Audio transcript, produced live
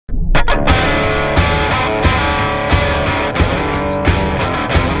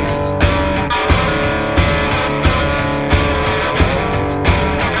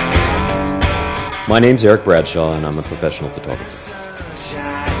My name's Eric Bradshaw, and I'm a professional photographer.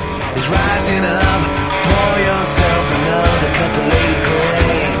 Is rising up, pour yourself another cup of Lady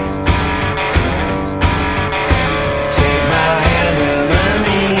Grey. Take my hand in the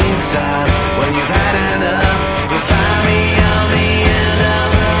meantime, when you've had enough, you'll find me on the end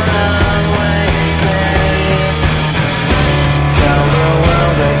of the runway, babe. Tell the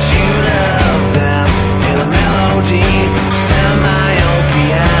world that you love them in a melody. Send my old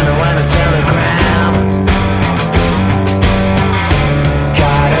piano and a telegram.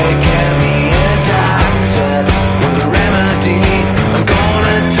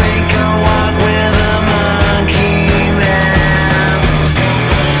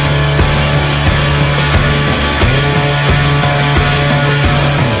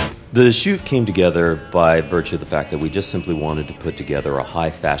 The shoot came together by virtue of the fact that we just simply wanted to put together a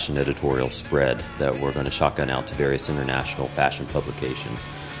high fashion editorial spread that we're going to shotgun out to various international fashion publications.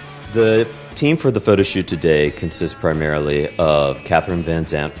 The team for the photo shoot today consists primarily of Catherine Van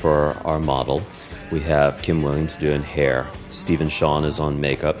Zandt for our model. We have Kim Williams doing hair. Stephen Sean is on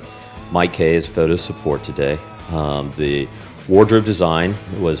makeup. Mike Kay is photo support today. The wardrobe design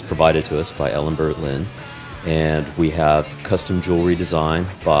was provided to us by Ellen Bertlin. And we have custom jewelry design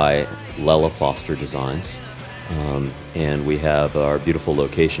by Lella Foster Designs. And we have our beautiful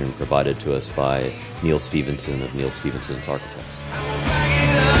location provided to us by Neil Stevenson of Neil Stevenson's Architects.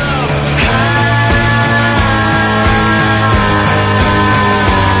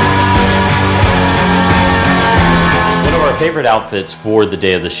 One of our favorite outfits for the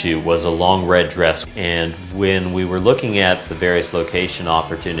day of the shoot was a long red dress. And when we were looking at the various location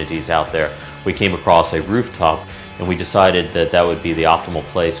opportunities out there, we came across a rooftop, and we decided that that would be the optimal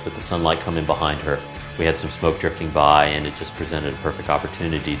place with the sunlight coming behind her. We had some smoke drifting by, and it just presented a perfect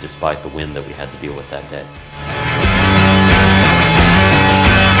opportunity despite the wind that we had to deal with that day.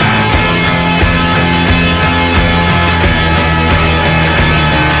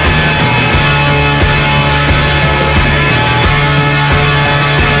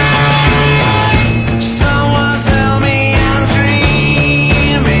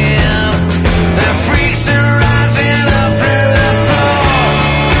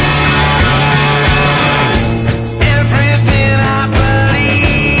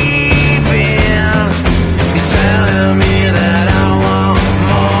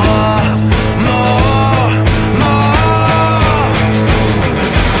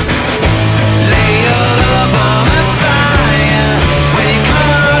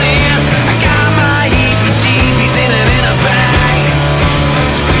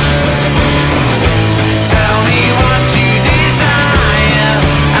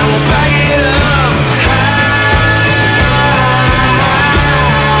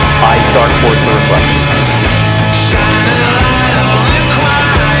 Dark towards the reflection.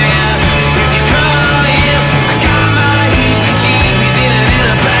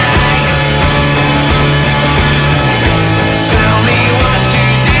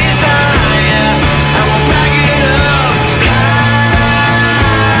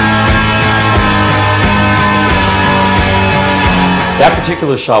 That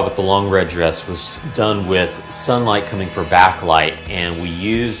particular shot with the long red dress was done with sunlight coming for backlight, and we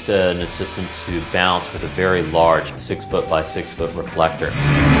used an assistant to bounce with a very large 6 foot by 6 foot reflector.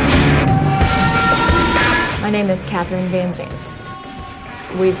 My name is Catherine Van Zandt.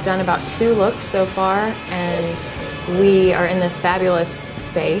 We've done about 2 looks so far, and we are in this fabulous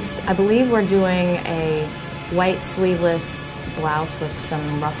space. I believe we're doing a white sleeveless blouse with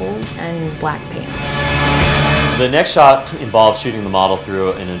some ruffles and black pants. The next shot involved shooting the model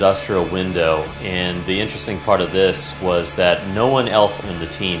through an industrial window, and the interesting part of this was that no one else in the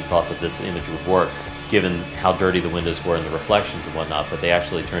team thought that this image would work, given how dirty the windows were and the reflections and whatnot, but they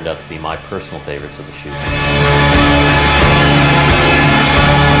actually turned out to be my personal favorites of the shoot.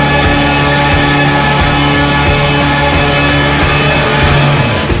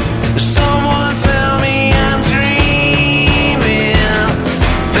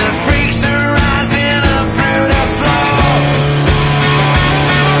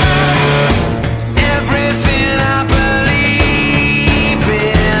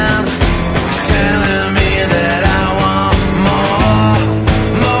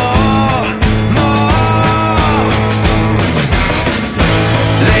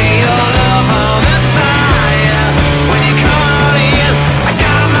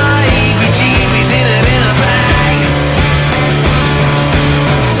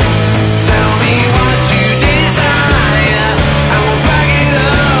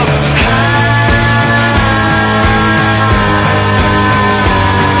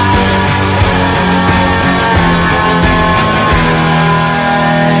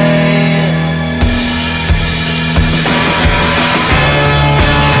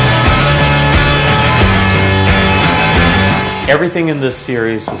 Everything in this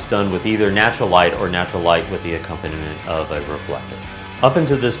series was done with either natural light or natural light with the accompaniment of a reflector. Up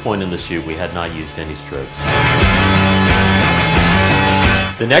until this point in the shoot, we had not used any strobes.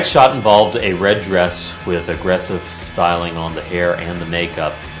 The next shot involved a red dress with aggressive styling on the hair and the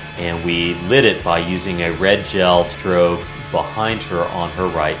makeup, and we lit it by using a red gel strobe behind her on her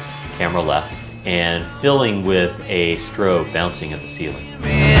right, camera left, and filling with a strobe bouncing at the ceiling.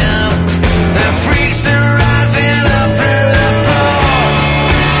 The freaks are rising up through the floor.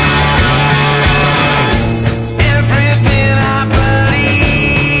 Everything I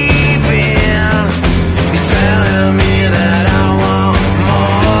believe in is telling me that I want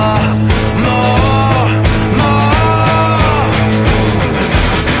more, more, more.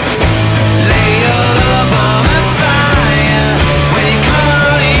 Lay your love on the fire when you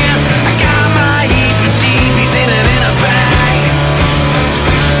come in. I got my heebie-jeebies in it in a bag.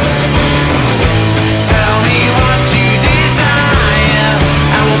 Tell me what you desire,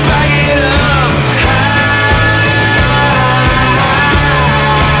 I will buy it up high.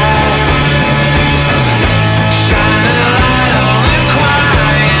 Shine a light on the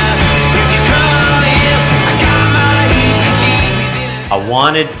choir. If you call in, I got my heebie-jeebies in it. I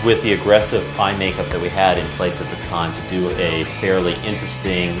wanted, with the aggressive eye makeup that we had in place at the time, to do a fairly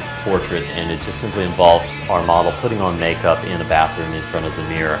interesting portrait, and it just simply involved our model putting on makeup in a bathroom in front of the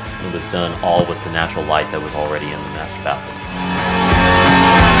mirror. And it was done all with the natural light that was already in the master bathroom.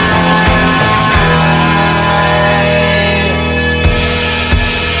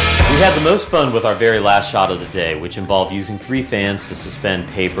 We had the most fun with our very last shot of the day, which involved using 3 fans to suspend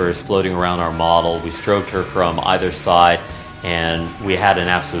papers floating around our model. We strobed her from either side, and we had an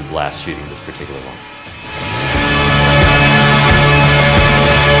absolute blast shooting this particular one.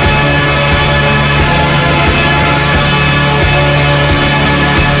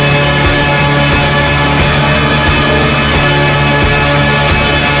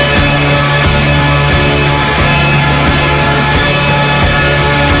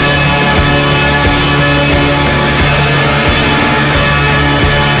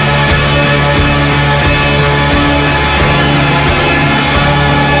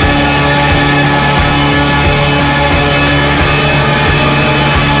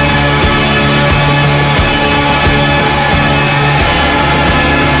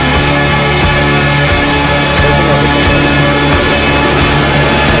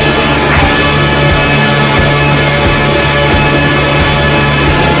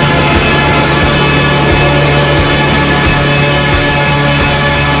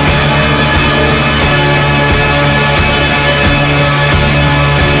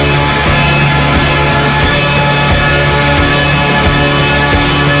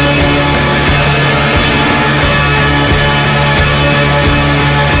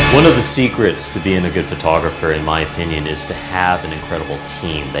 One of the secrets to being a good photographer, in my opinion, is to have an incredible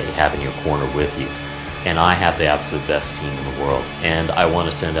team that you have in your corner with you. And I have the absolute best team in the world. And I want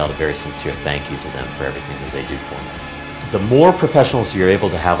to send out a very sincere thank you to them for everything that they do for me. The more professionals you're able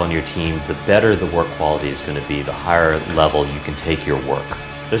to have on your team, the better the work quality is going to be, the higher level you can take your work.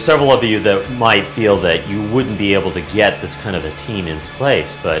 There's several of you that might feel that you wouldn't be able to get this kind of a team in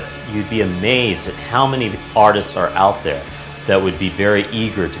place, but you'd be amazed at how many artists are out there that would be very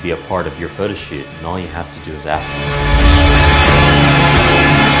eager to be a part of your photo shoot, and all you have to do is ask them.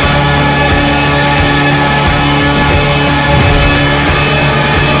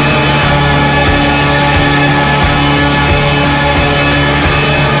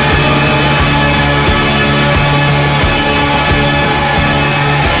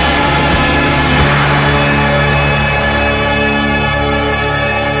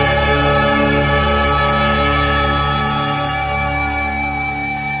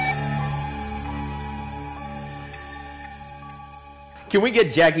 Can we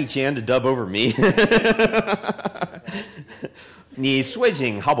get Jackie Chan to dub over me? 你最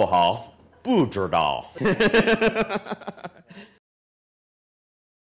近好不好？不知道。